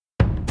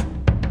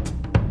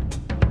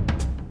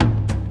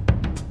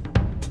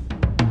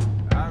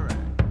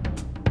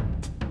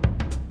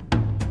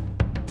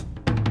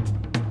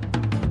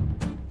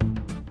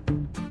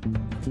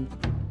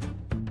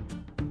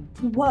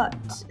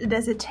What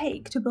does it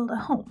take to build a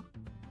home?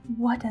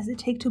 What does it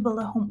take to build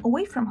a home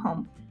away from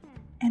home?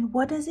 And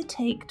what does it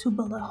take to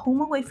build a home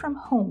away from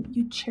home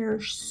you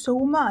cherish so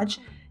much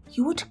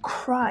you would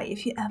cry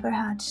if you ever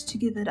had to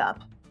give it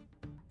up?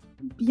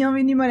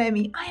 Bienvenue mon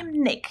ami, I am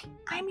Nick.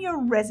 I'm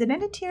your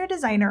resident interior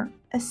designer,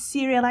 a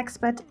serial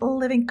expat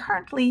living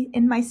currently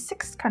in my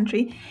 6th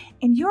country,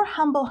 and your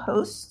humble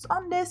host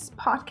on this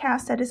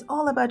podcast that is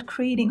all about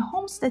creating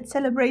homes that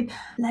celebrate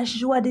la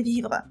joie de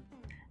vivre.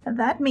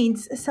 That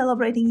means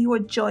celebrating your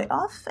joy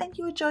of and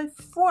your joy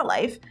for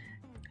life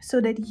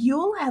so that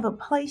you'll have a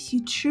place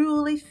you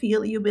truly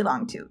feel you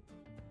belong to.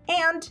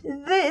 And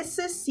this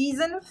is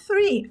season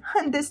 3.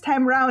 And this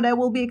time round, I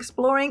will be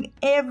exploring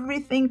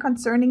everything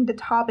concerning the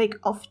topic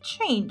of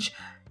change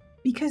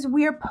because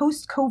we're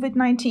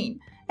post-COVID-19.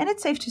 And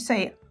it's safe to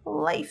say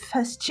life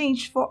has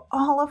changed for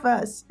all of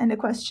us. And the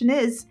question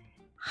is,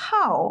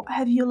 how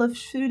have you lived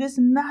through this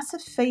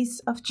massive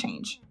phase of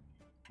change?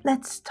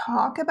 Let's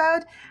talk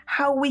about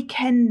how we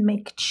can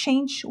make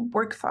change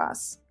work for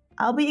us.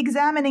 I'll be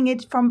examining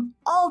it from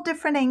all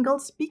different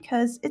angles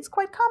because it's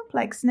quite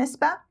complex, n'est-ce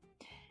pas?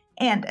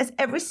 And as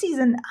every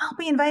season, I'll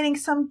be inviting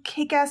some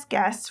kick-ass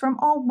guests from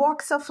all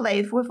walks of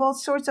life with all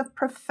sorts of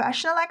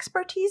professional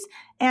expertise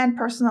and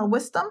personal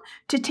wisdom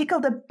to tickle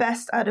the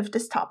best out of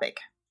this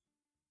topic.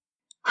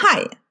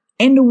 Hi,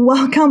 and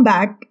welcome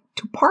back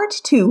to part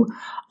 2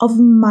 of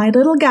my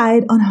little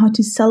guide on how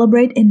to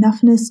celebrate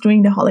enoughness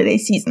during the holiday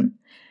season.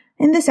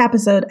 In this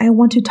episode, I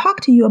want to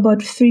talk to you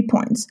about 3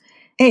 points.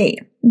 A,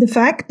 the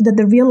fact that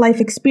the real-life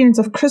experience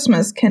of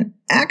Christmas can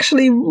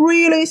actually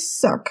really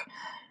suck,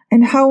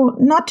 and how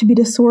not to be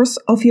the source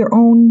of your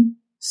own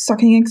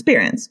sucking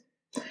experience.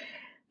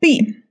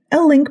 B,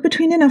 a link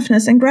between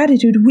enoughness and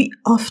gratitude we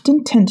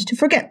often tend to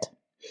forget.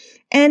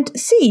 And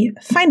C,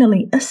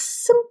 finally, a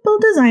simple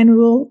design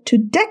rule to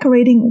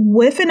decorating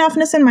with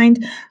enoughness in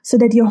mind so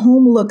that your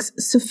home looks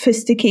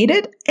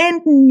sophisticated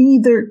and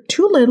neither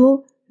too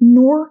little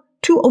nor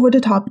too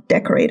over-the-top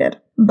decorated,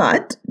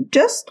 but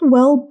just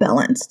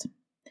well-balanced.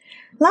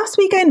 Last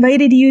week, I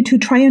invited you to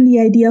try on the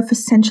idea of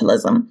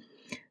essentialism.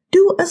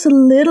 Do as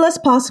little as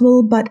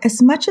possible, but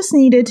as much as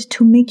needed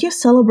to make your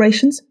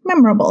celebrations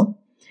memorable.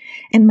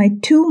 And my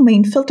 2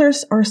 main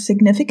filters are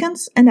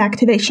significance and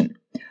activation.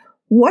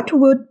 What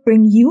would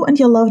bring you and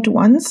your loved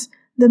ones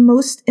the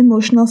most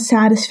emotional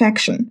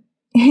satisfaction?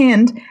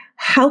 And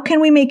how can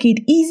we make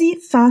it easy,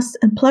 fast,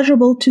 and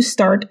pleasurable to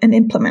start and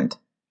implement?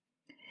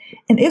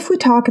 And if we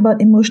talk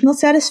about emotional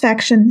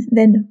satisfaction,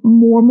 then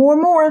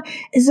more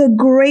is a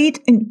great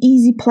and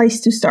easy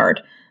place to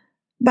start.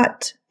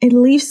 But it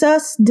leaves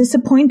us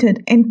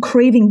disappointed and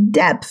craving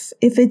depth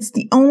if it's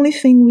the only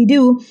thing we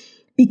do,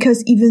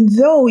 because even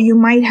though you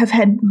might have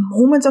had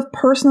moments of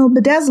personal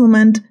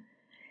bedazzlement,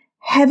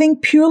 having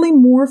purely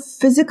more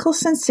physical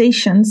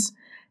sensations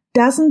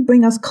doesn't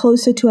bring us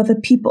closer to other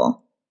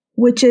people,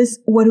 which is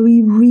what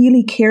we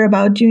really care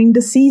about during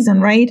the season,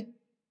 right?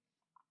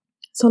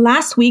 So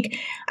last week,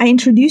 I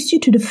introduced you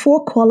to the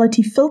 4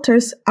 quality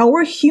filters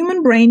our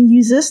human brain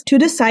uses to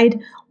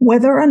decide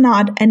whether or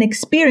not an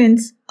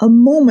experience, a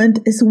moment,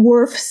 is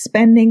worth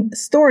spending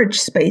storage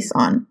space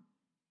on.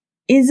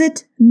 Is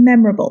it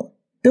memorable?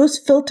 Those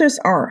filters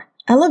are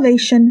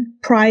elevation,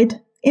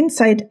 pride,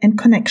 insight, and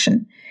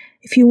connection.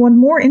 If you want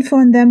more info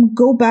on them,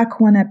 go back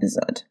 1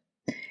 episode.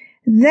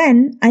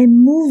 Then I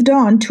moved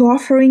on to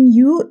offering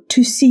you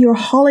to see your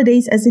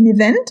holidays as an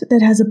event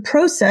that has a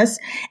process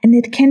and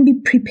it can be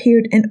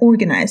prepared and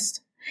organized.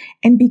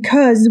 And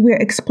because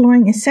we're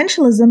exploring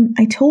essentialism,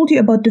 I told you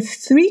about the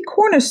 3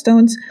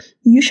 cornerstones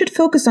you should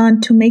focus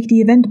on to make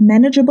the event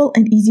manageable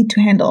and easy to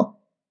handle.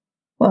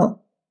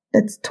 Well,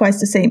 that's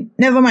twice the same.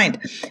 Never mind.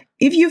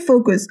 If you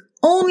focus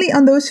only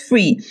on those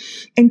 3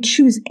 and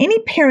choose any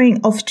pairing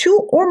of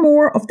 2 or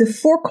more of the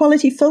 4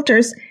 quality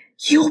filters,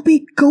 you'll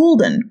be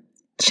golden.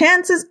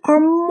 Chances are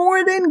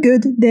more than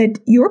good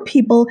that your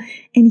people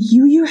and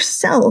you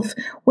yourself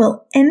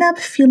will end up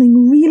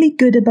feeling really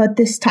good about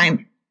this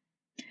time.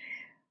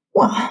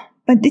 Well,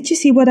 but did you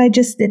see what I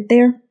just did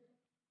there?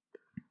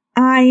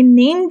 I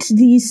named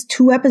these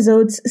 2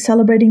 episodes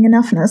Celebrating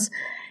Enoughness,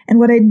 and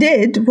what I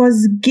did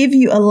was give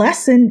you a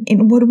lesson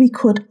in what we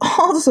could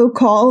also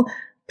call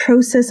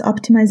process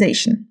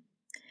optimization.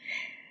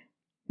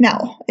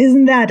 Now,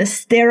 isn't that a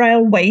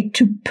sterile way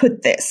to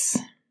put this?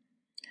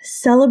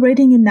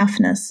 Celebrating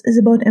enoughness is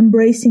about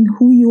embracing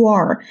who you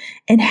are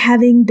and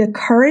having the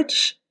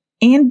courage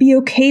and be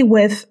okay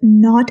with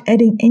not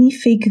adding any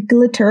fake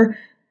glitter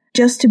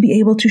just to be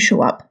able to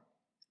show up.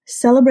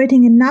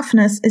 Celebrating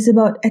enoughness is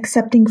about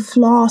accepting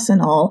flaws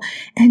and all,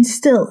 and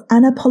still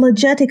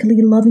unapologetically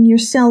loving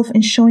yourself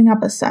and showing up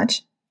as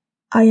such.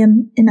 I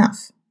am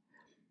enough.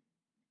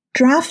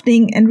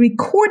 Drafting and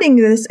recording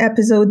this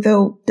episode,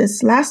 though,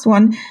 this last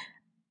one,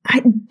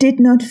 I did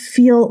not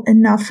feel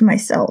enough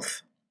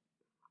myself.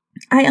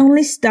 I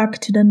only stuck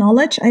to the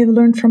knowledge I've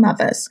learned from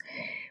others,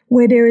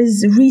 where there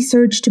is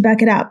research to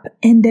back it up,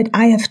 and that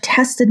I have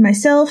tested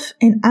myself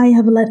and I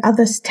have let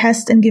others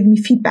test and give me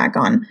feedback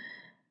on.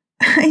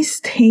 I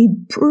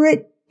stayed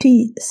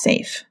pretty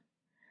safe.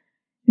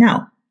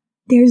 Now,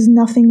 there's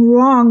nothing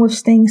wrong with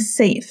staying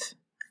safe.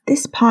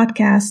 This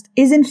podcast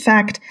is in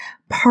fact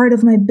part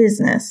of my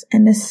business,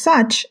 and as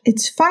such,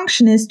 its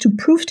function is to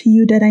prove to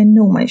you that I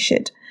know my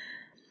shit.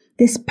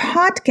 This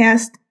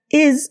podcast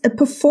is a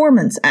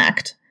performance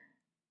act,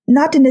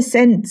 not in the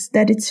sense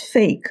that it's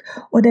fake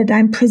or that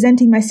I'm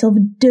presenting myself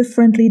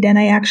differently than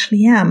I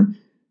actually am,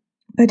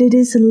 but it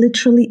is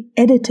literally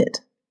edited.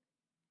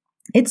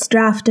 It's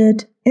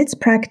drafted, it's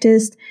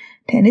practiced,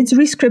 then it's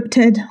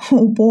rescripted.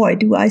 Oh boy,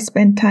 do I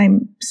spend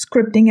time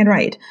scripting it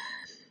right.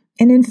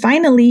 And then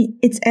finally,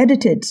 it's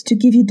edited to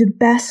give you the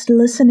best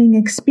listening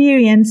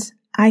experience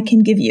I can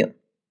give you.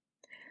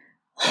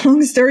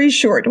 Long story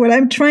short, what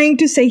I'm trying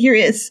to say here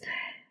is,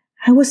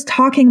 I was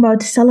talking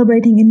about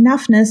celebrating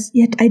enoughness,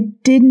 yet I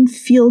didn't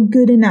feel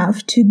good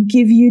enough to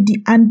give you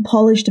the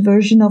unpolished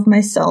version of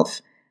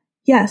myself.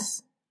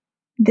 Yes,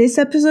 this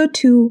episode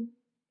 2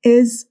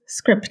 is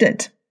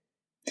scripted.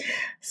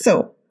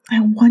 So, I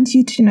want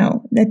you to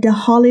know that the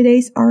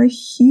holidays are a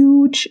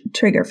huge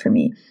trigger for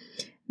me.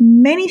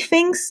 Many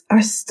things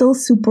are still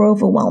super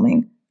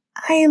overwhelming.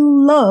 I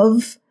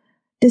love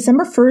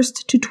December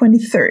 1st to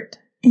 23rd,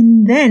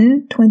 and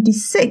then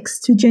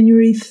 26th to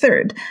January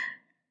 3rd.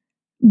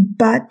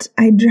 But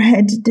I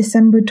dread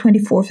December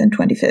 24th and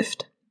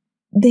 25th.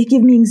 They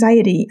give me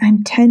anxiety.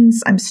 I'm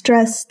tense. I'm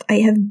stressed. I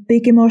have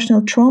big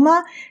emotional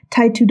trauma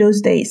tied to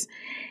those days.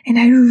 And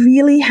I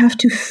really have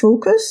to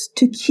focus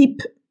to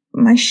keep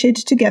my shit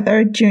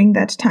together during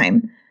that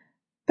time.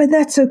 But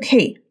that's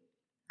okay.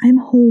 I'm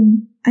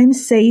home. I'm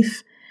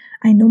safe.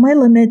 I know my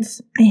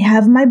limits. I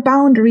have my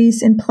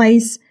boundaries in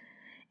place.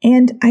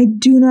 And I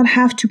do not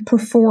have to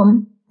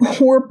perform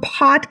or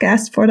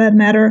podcast, for that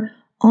matter,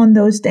 on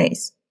those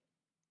days.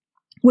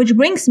 Which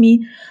brings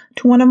me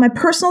to one of my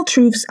personal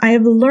truths I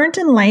have learned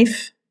in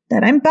life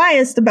that I'm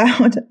biased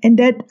about and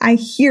that I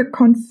hear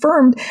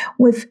confirmed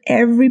with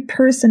every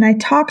person I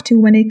talk to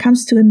when it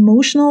comes to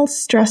emotional,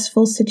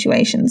 stressful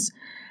situations.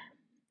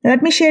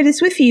 Let me share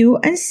this with you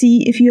and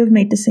see if you have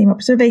made the same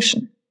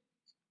observation.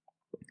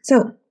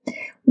 So,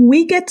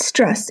 we get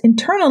stressed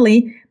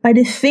internally by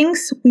the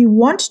things we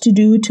want to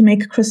do to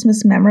make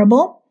Christmas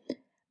memorable,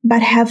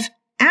 but have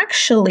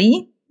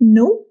actually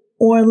no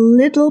or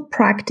little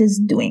practice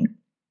doing.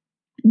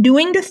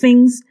 Doing the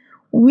things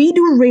we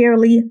do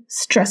rarely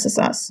stresses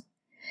us.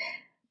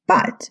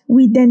 But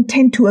we then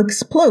tend to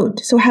explode,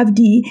 so have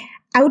the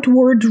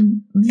outward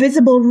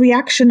visible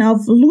reaction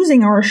of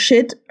losing our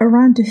shit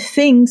around the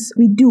things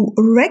we do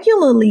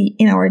regularly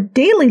in our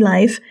daily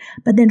life,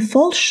 but then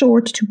fall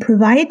short to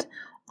provide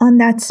on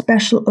that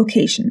special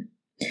occasion.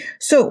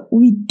 So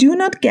we do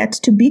not get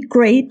to be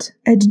great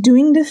at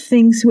doing the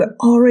things we're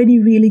already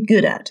really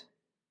good at.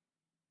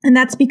 And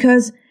that's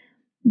because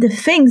the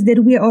things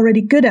that we are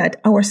already good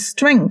at, our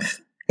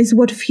strength, is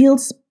what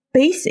feels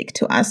basic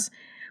to us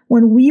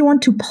when we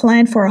want to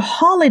plan for a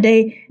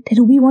holiday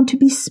that we want to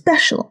be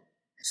special.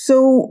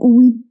 So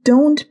we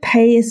don't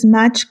pay as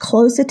much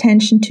close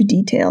attention to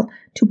detail,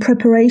 to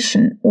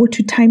preparation, or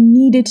to time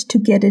needed to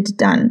get it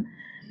done.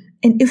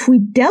 And if we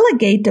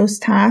delegate those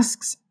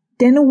tasks,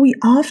 then we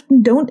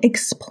often don't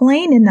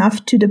explain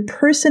enough to the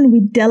person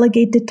we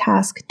delegate the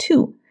task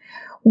to.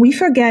 We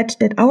forget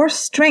that our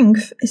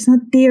strength is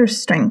not their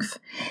strength,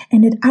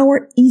 and that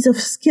our ease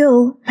of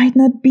skill might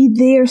not be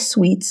their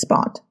sweet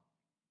spot.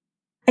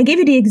 I gave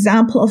you the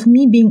example of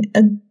me being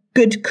a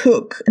good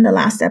cook in the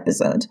last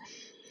episode.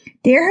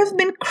 There have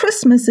been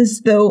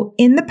Christmases, though,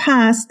 in the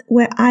past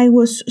where I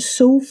was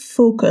so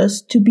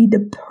focused to be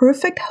the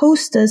perfect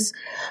hostess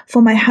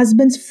for my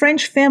husband's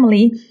French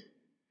family,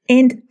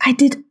 and I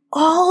did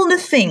all the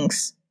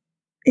things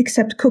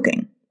except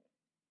cooking.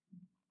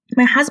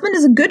 My husband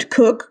is a good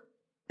cook,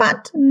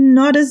 but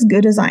not as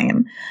good as I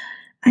am.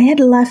 I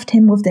had left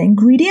him with the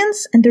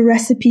ingredients and the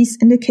recipes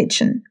in the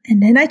kitchen,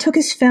 and then I took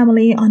his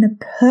family on a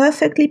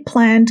perfectly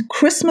planned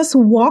Christmas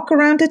walk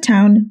around the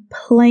town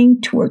playing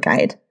tour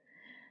guide.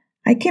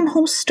 I came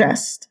home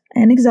stressed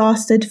and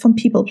exhausted from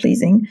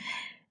people-pleasing,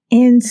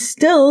 and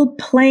still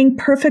playing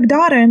perfect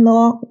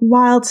daughter-in-law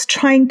whilst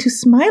trying to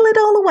smile it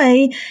all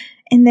away,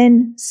 and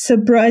then,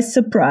 surprise,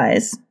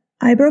 surprise,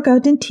 I broke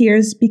out in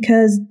tears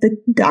because the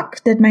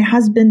duck that my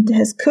husband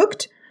has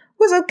cooked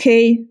was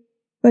okay,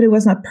 but it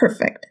was not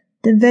perfect.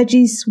 The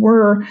veggies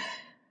were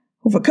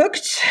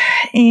overcooked,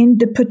 and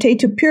the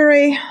potato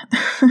puree,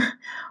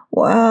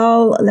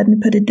 well, let me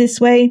put it this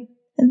way.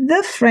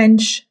 The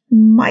French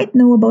might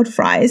know about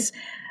fries,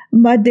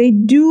 but they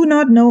do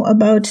not know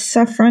about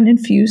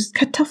saffron-infused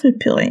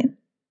kartoffelpüree.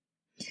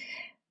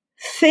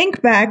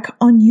 Think back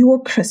on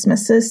your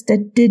Christmases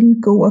that didn't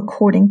go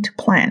according to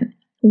plan,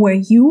 where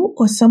you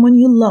or someone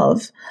you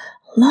love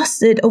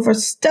lost it over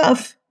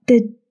stuff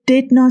that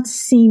did not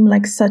seem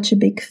like such a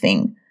big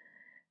thing.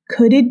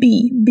 Could it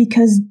be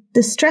because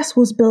the stress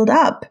was built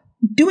up,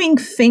 doing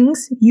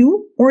things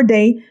you or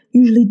they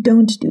usually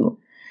don't do,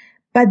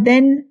 but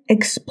then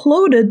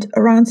exploded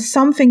around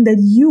something that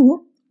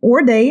you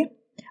or they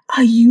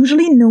are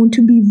usually known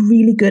to be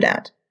really good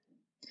at?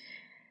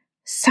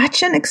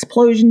 Such an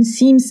explosion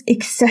seems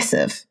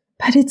excessive,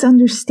 but it's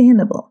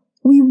understandable.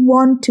 We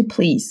want to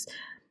please.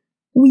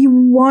 We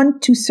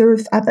want to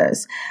serve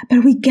others,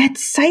 but we get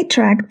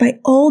sidetracked by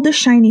all the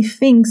shiny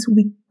things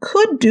we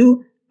could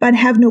do but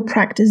have no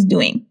practice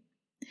doing.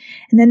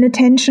 And then the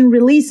tension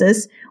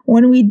releases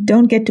when we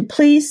don't get to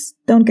please,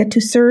 don't get to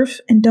serve,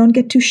 and don't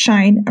get to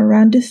shine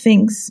around the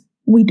things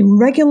we do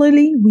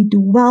regularly, we do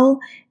well,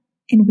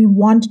 and we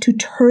want to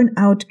turn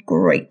out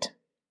great.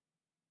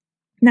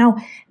 Now,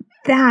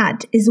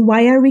 that is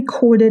why I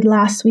recorded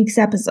last week's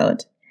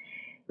episode.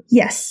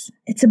 Yes,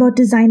 it's about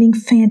designing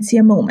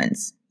fancier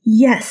moments.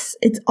 Yes,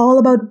 it's all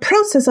about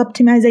process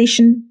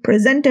optimization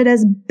presented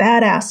as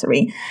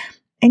badassery.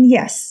 And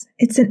yes,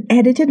 it's an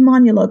edited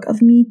monologue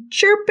of me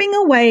chirping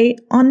away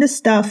on the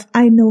stuff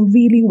I know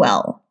really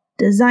well.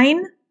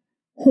 Design,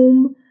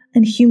 home,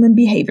 and human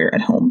behavior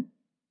at home.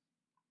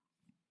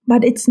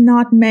 But it's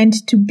not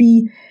meant to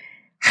be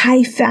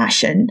high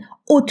fashion,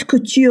 haute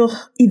couture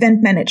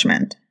event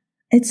management.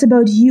 It's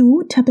about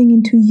you tapping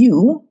into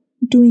you,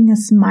 doing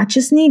as much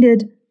as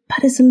needed,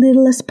 but as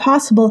little as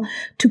possible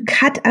to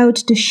cut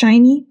out the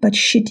shiny but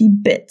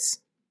shitty bits.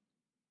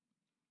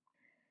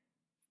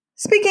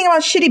 Speaking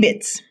about shitty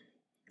bits,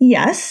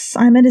 yes,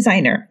 I'm a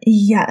designer.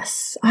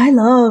 Yes, I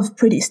love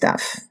pretty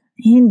stuff.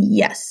 And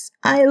yes,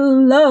 I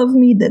love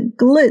me the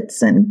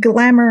glitz and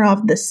glamour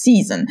of the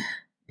season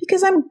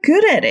because I'm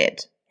good at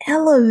it.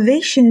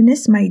 Elevation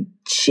is my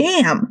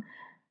jam.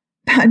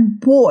 But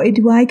boy,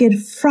 do I get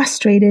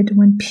frustrated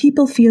when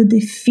people feel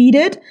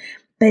defeated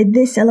by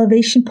this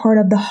elevation part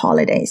of the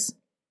holidays.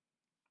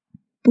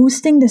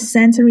 Boosting the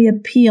sensory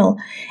appeal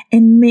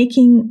and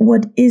making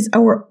what is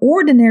our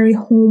ordinary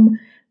home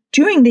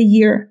during the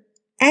year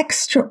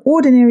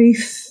extraordinary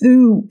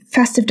through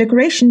festive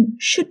decoration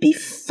should be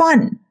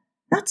fun,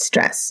 not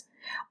stress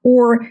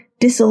or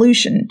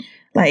disillusion.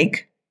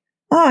 Like,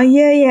 oh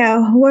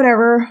yeah,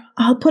 whatever.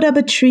 I'll put up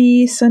a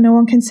tree so no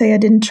one can say I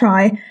didn't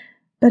try.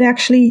 But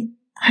actually,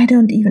 I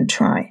don't even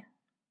try.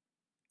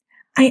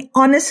 I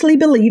honestly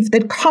believe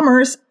that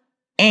commerce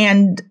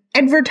and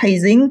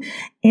advertising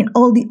and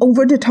all the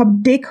over-the-top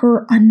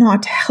decor are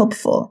not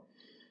helpful.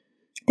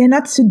 They're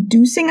not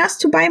seducing us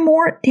to buy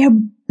more, they're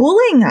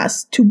bullying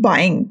us to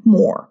buying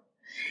more.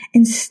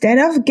 Instead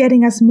of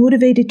getting us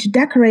motivated to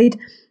decorate,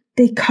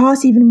 they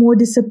cause even more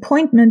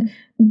disappointment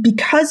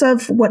because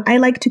of what I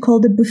like to call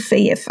the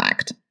buffet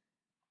effect.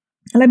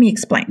 Let me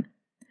explain.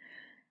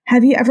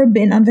 Have you ever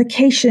been on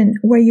vacation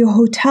where your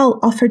hotel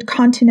offered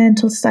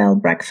continental-style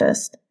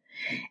breakfast?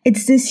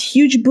 It's this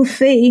huge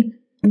buffet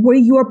where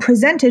you are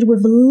presented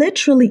with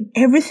literally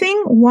everything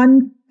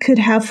one could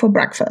have for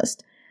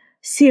breakfast.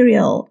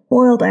 Cereal,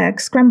 boiled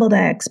eggs, scrambled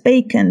eggs,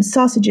 bacon,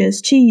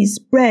 sausages, cheese,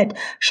 bread,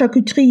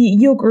 charcuterie,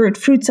 yogurt,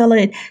 fruit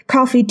salad,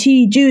 coffee,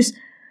 tea, juice.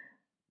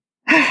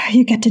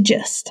 You get the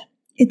gist.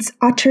 It's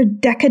utter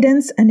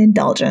decadence and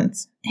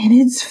indulgence. And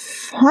it's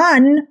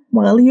fun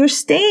while you're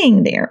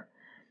staying there.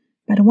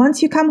 But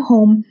once you come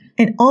home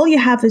and all you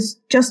have is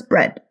just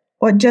bread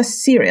or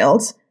just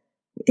cereals,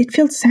 it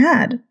feels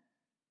sad.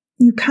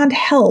 You can't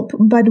help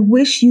but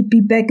wish you'd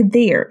be back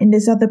there in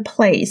this other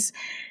place.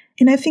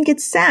 And I think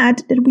it's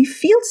sad that we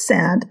feel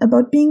sad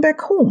about being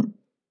back home.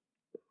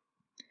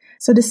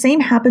 So the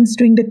same happens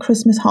during the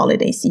Christmas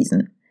holiday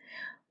season.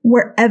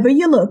 Wherever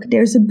you look,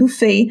 there's a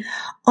buffet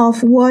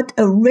of what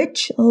a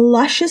rich,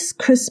 luscious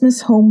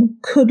Christmas home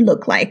could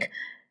look like.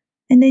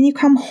 And then you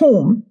come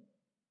home,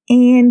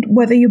 and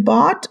whether you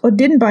bought or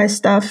didn't buy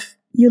stuff,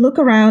 you look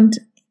around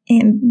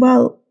and,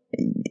 well,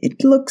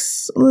 it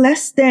looks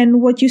less than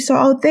what you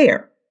saw out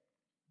there.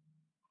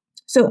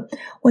 So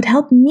what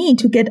helped me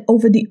to get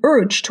over the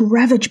urge to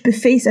ravage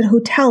buffets at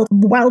hotels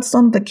whilst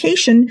on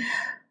vacation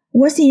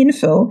was the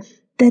info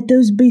that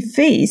those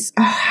buffets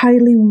are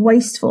highly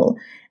wasteful.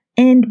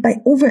 And by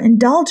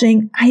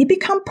overindulging, I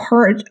become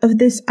part of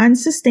this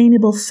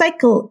unsustainable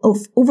cycle of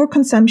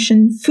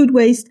overconsumption, food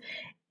waste,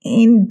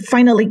 and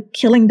finally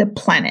killing the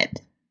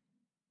planet.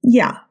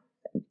 No,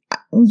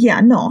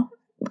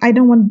 I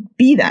don't want to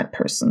be that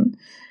person.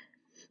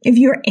 If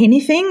you're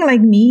anything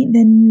like me,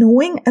 then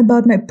knowing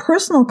about my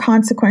personal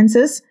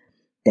consequences,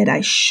 that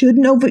I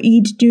shouldn't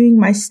overeat during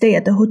my stay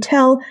at the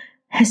hotel,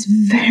 has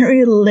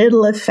very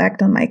little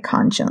effect on my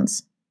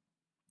conscience.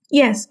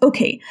 Yes,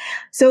 okay.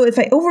 So if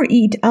I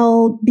overeat,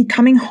 I'll be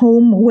coming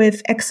home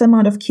with X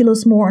amount of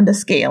kilos more on the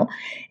scale.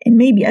 And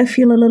maybe I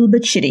feel a little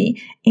bit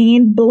shitty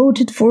and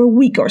bloated for a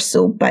week or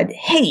so. But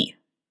hey,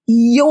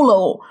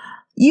 YOLO,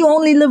 you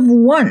only live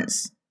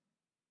once.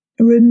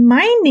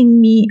 Reminding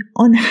me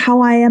on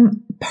how I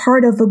am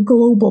part of a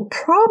global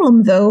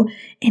problem, though,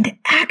 and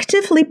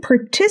actively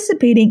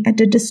participating at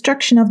the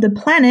destruction of the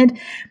planet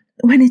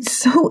when it's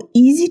so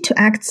easy to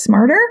act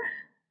smarter,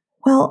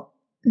 well,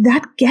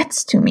 that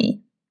gets to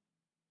me.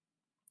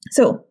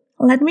 So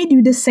let me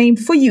do the same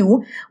for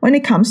you when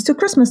it comes to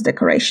Christmas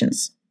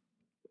decorations.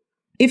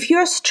 If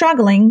you're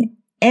struggling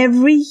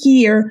every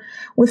year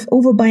with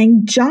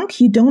overbuying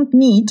junk you don't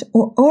need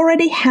or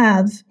already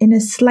have in a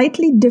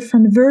slightly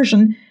different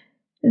version,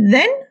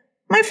 then,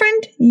 my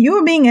friend,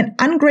 you're being an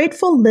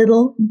ungrateful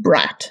little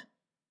brat.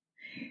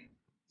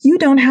 You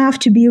don't have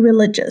to be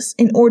religious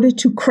in order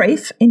to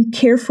crave and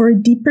care for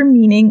a deeper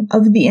meaning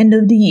of the end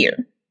of the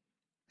year.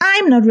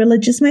 I'm not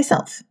religious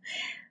myself.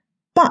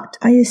 But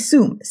I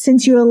assume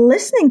since you're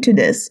listening to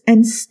this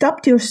and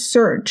stopped your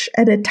search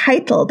at a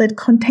title that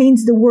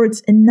contains the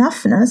words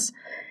enoughness,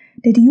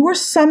 that you are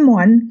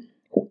someone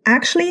who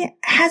actually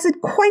has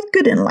it quite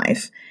good in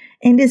life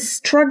and is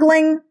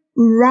struggling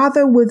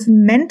rather with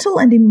mental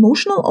and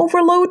emotional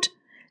overload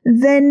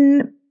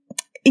than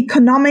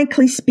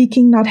economically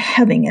speaking not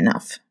having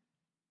enough.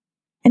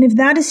 And if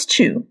that is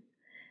true,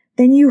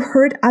 then you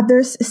heard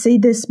others say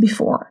this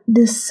before.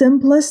 The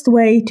simplest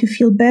way to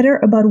feel better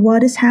about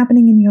what is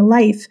happening in your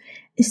life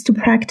is to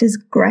practice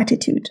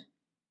gratitude.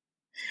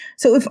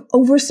 So if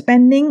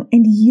overspending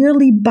and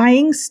yearly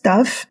buying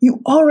stuff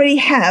you already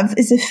have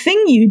is a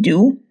thing you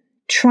do,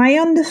 try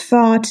on the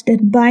thought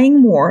that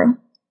buying more,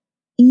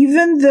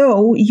 even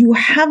though you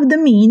have the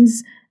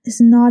means,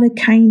 is not a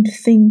kind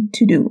thing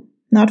to do.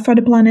 Not for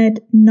the planet,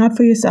 not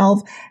for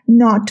yourself,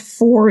 not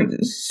for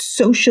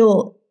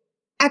social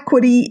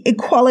equity,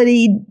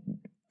 equality,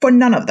 for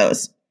none of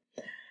those.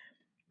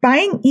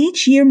 Buying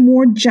each year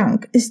more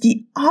junk is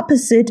the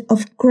opposite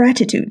of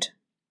gratitude.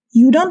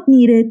 You don't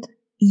need it,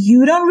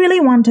 you don't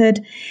really want it,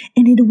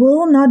 and it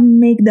will not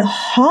make the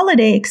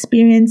holiday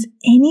experience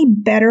any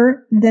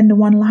better than the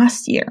one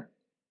last year.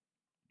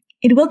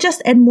 It will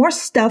just add more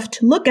stuff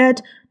to look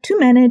at, to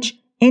manage,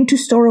 and to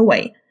store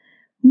away.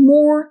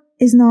 More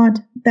is not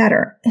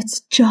better. It's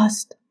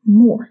just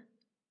more.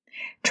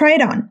 Try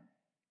it on.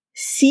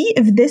 See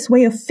if this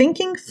way of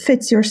thinking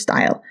fits your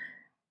style.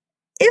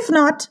 If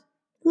not,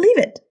 leave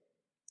it.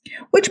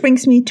 Which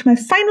brings me to my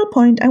final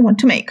point I want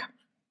to make.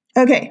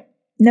 Okay,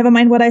 never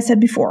mind what I said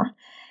before.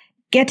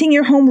 Getting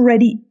your home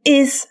ready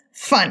is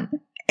fun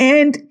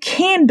and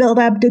can build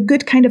up the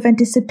good kind of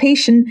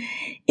anticipation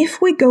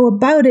if we go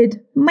about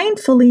it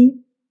mindfully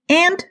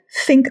and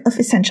think of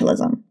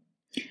essentialism.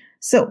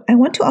 So I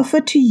want to offer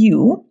to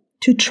you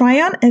to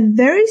try on a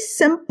very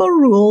simple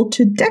rule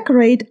to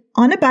decorate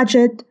on a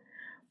budget,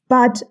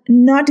 but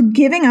not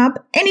giving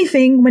up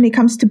anything when it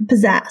comes to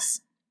pizzazz.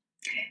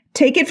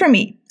 Take it from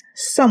me,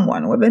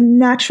 someone with a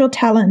natural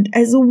talent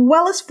as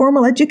well as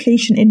formal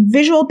education in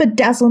visual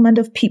bedazzlement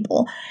of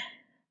people.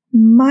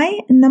 My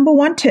number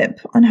one tip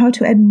on how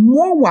to add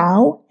more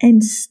wow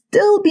and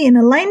still be in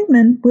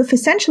alignment with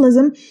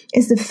essentialism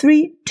is the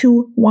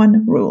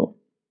 3-2-1 rule.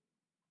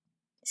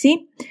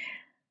 See?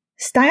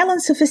 Style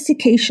and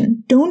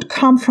sophistication don't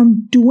come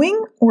from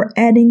doing or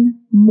adding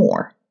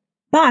more,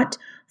 but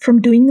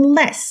from doing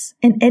less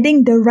and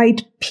adding the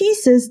right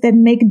pieces that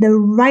make the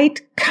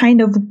right kind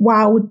of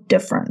wow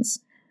difference.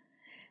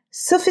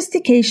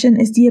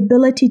 Sophistication is the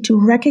ability to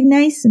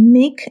recognize,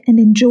 make, and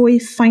enjoy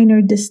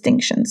finer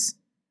distinctions.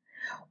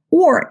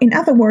 Or, in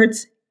other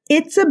words,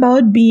 it's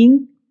about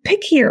being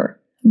pickier,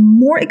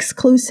 more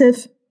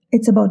exclusive.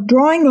 It's about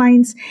drawing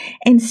lines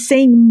and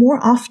saying more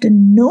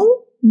often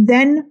no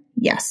than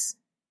yes.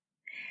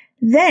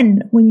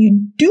 Then, when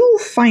you do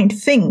find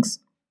things,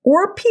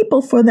 or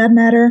people for that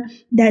matter,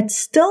 that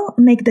still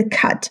make the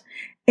cut,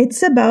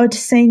 it's about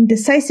saying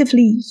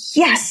decisively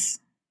yes.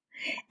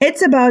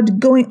 It's about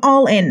going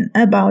all in,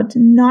 about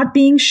not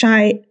being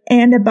shy,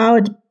 and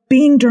about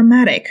being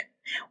dramatic,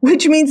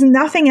 which means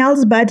nothing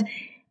else but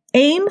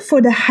aim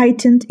for the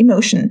heightened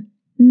emotion,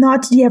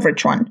 not the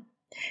average one.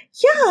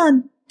 Yeah,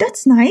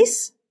 that's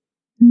nice.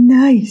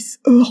 Nice.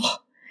 Ugh.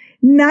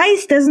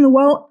 Nice doesn't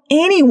wow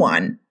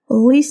anyone,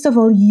 least of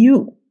all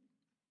you.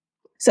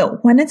 So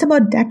when it's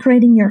about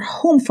decorating your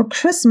home for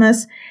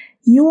Christmas,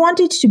 you want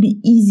it to be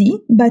easy,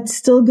 but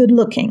still good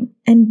looking.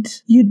 And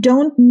you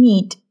don't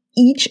need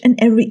each and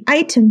every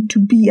item to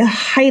be a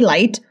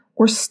highlight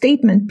or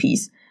statement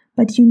piece,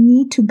 but you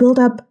need to build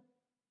up,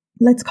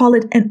 let's call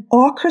it an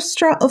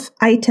orchestra of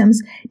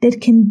items that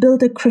can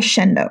build a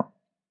crescendo.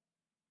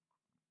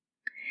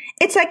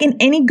 It's like in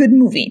any good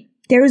movie.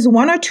 There is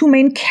one or two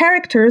main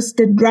characters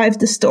that drive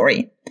the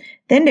story.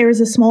 Then there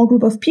is a small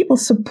group of people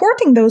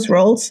supporting those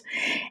roles.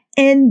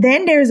 And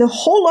then there's a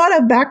whole lot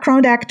of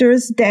background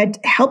actors that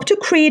help to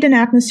create an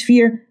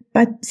atmosphere,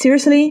 but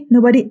seriously,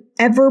 nobody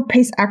ever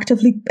pays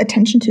actively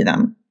attention to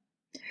them.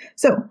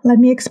 So let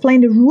me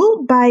explain the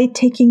rule by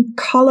taking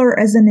color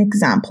as an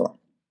example.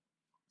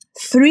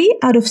 3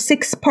 out of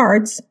 6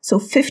 parts, so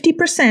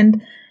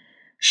 50%,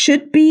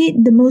 should be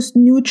the most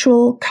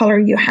neutral color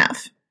you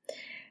have.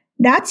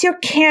 That's your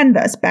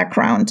canvas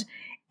background,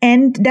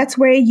 and that's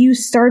where you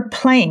start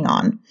playing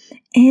on.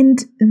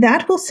 And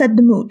that will set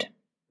the mood.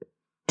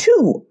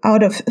 2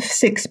 out of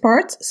 6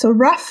 parts, so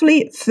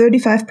roughly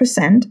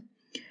 35%,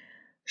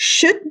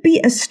 should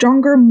be a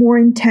stronger, more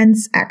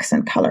intense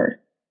accent color.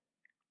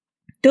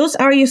 Those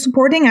are your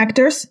supporting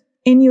actors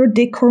in your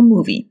decor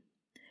movie.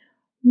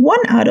 1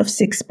 out of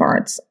 6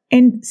 parts,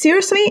 and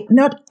seriously,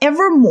 not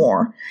ever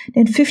more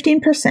than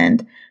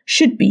 15%,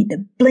 should be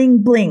the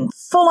bling bling,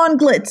 full on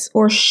glitz,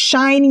 or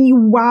shiny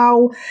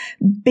wow,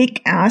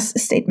 big ass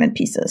statement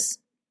pieces.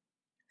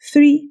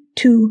 3,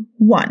 2,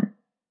 1.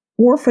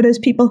 Or for those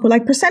people who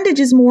like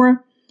percentages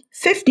more,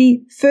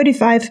 50,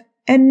 35,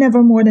 and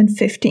never more than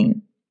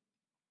 15.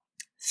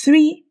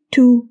 3,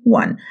 2,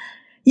 1.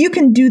 You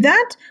can do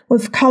that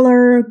with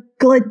color,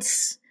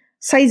 glitz,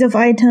 size of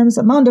items,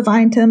 amount of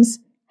items.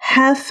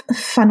 Have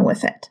fun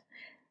with it.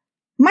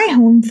 My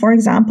home, for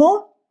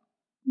example,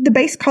 the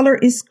base color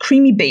is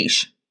creamy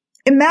beige.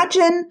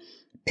 Imagine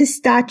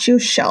pistachio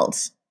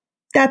shells.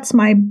 That's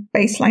my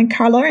baseline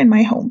color in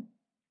my home.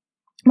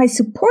 My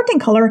supporting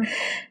color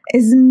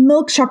is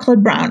milk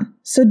chocolate brown.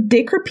 So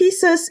decor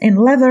pieces in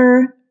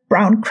leather,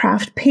 brown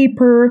craft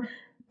paper,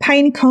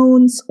 pine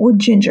cones, or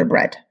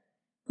gingerbread.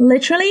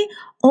 Literally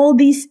all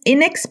these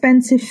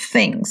inexpensive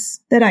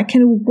things that I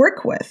can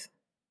work with.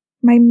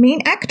 My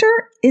main actor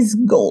is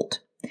gold.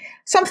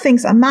 Some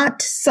things are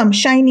matte, some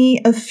shiny,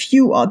 a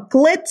few are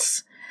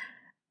glitz,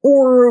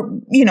 or,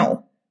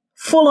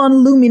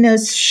 full-on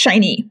luminous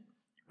shiny.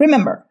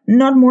 Remember,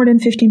 not more than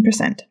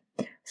 15%.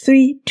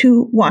 3,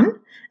 2, 1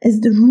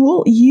 is the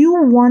rule you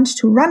want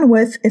to run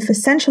with if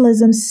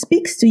essentialism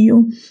speaks to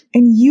you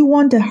and you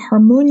want a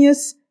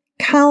harmonious,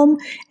 calm,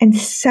 and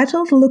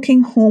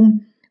settled-looking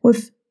home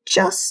with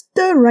just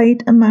the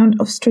right amount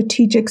of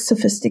strategic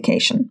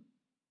sophistication.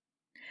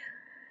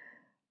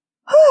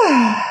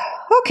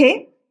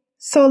 Okay,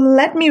 so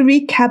let me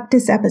recap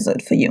this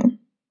episode for you.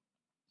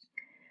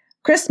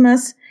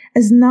 Christmas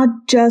is not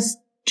just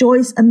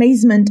joyous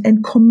amazement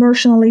and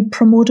commercially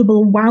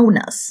promotable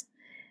wowness.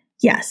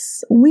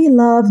 Yes, we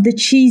love the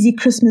cheesy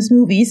Christmas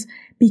movies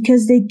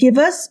because they give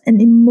us an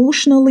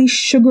emotionally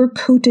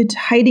sugar-coated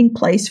hiding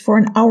place for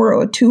an hour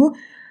or two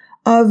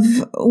of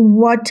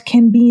what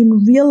can be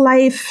in real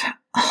life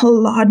a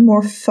lot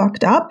more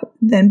fucked up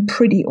than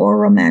pretty or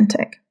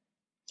romantic.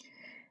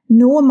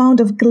 No amount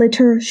of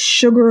glitter,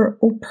 sugar,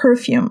 or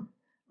perfume,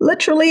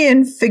 literally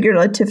and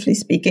figuratively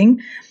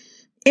speaking,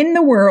 in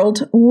the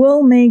world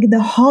will make the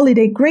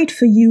holiday great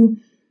for you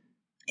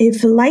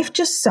if life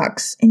just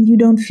sucks and you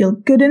don't feel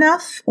good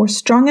enough or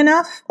strong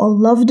enough or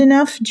loved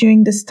enough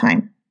during this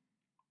time.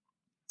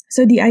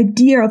 So the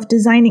idea of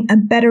designing a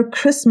better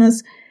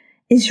Christmas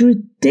is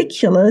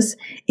ridiculous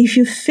if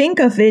you think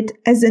of it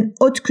as an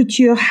haute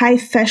couture, high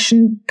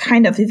fashion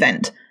kind of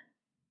event.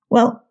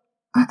 Well,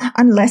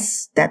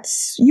 unless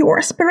that's your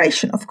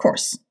aspiration, of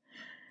course.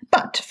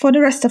 But for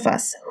the rest of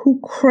us who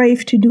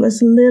crave to do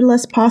as little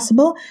as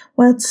possible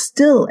while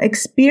still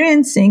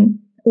experiencing,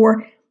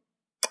 or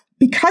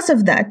because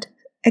of that,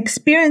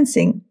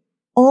 experiencing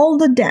all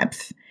the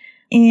depth,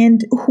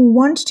 and who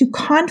want to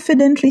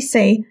confidently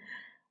say,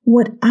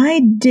 what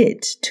I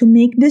did to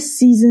make this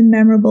season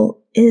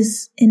memorable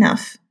is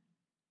enough.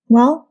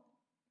 Well,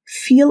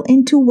 feel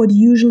into what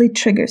usually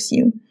triggers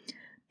you.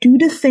 Do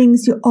the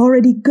things you're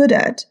already good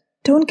at.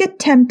 Don't get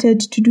tempted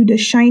to do the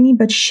shiny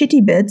but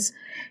shitty bits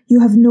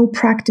you have no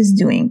practice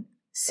doing.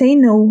 Say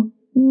no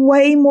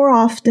way more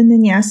often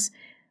than yes,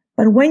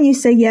 but when you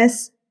say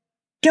yes,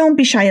 don't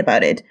be shy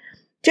about it.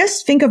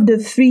 Just think of the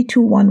 3,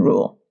 2, 1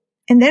 rule.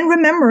 And then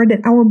remember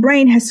that our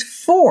brain has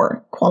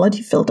 4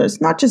 quality filters,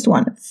 not just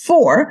 1,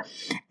 4,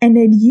 and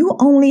that you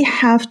only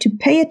have to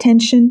pay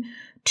attention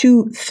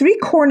to 3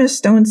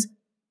 cornerstones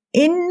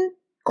in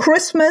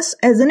Christmas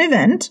as an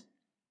event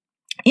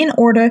in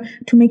order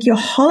to make your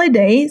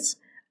holidays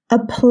a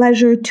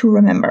pleasure to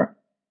remember.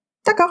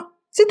 D'accord,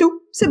 c'est tout,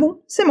 c'est bon,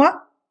 c'est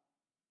moi.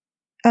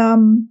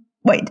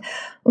 Wait,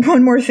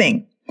 one more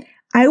thing.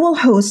 I will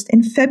host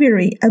in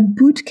February a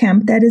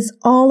bootcamp that is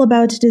all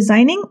about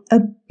designing a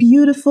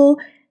beautiful,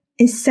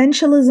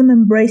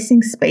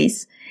 essentialism-embracing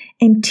space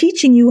and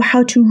teaching you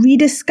how to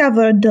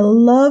rediscover the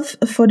love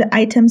for the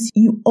items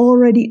you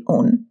already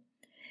own,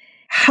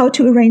 how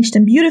to arrange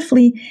them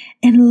beautifully,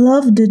 and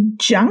love the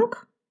junk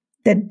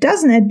that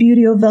doesn't add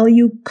beauty or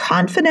value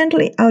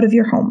confidently out of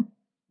your home.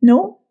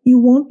 No, you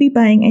won't be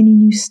buying any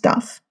new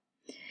stuff.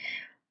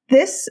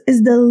 This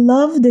is the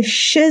Love the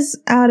Shiz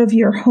Out of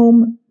Your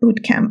Home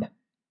bootcamp.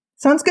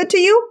 Sounds good to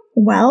you?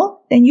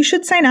 Well, then you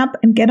should sign up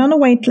and get on a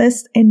wait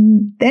list,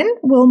 and then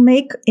we'll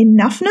make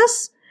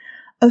Enoughness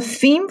a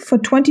theme for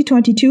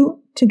 2022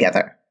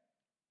 together.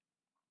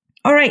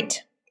 All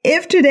right.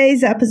 If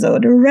today's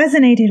episode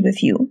resonated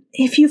with you,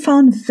 if you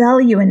found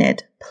value in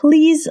it,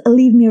 please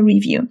leave me a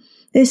review.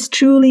 This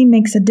truly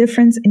makes a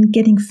difference in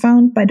getting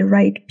found by the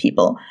right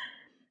people.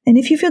 And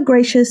if you feel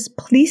gracious,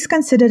 please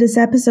consider this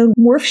episode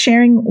worth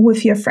sharing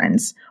with your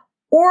friends,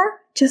 or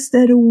just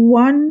that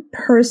one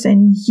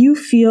person you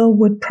feel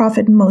would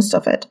profit most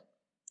of it.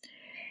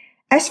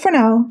 As for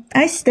now,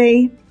 I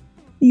stay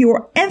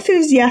your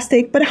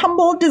enthusiastic but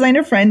humble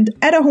designer friend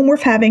at a home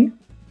worth having.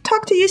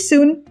 Talk to you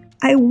soon.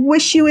 I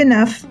wish you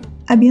enough.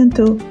 À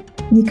bientôt,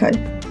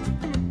 Nicole.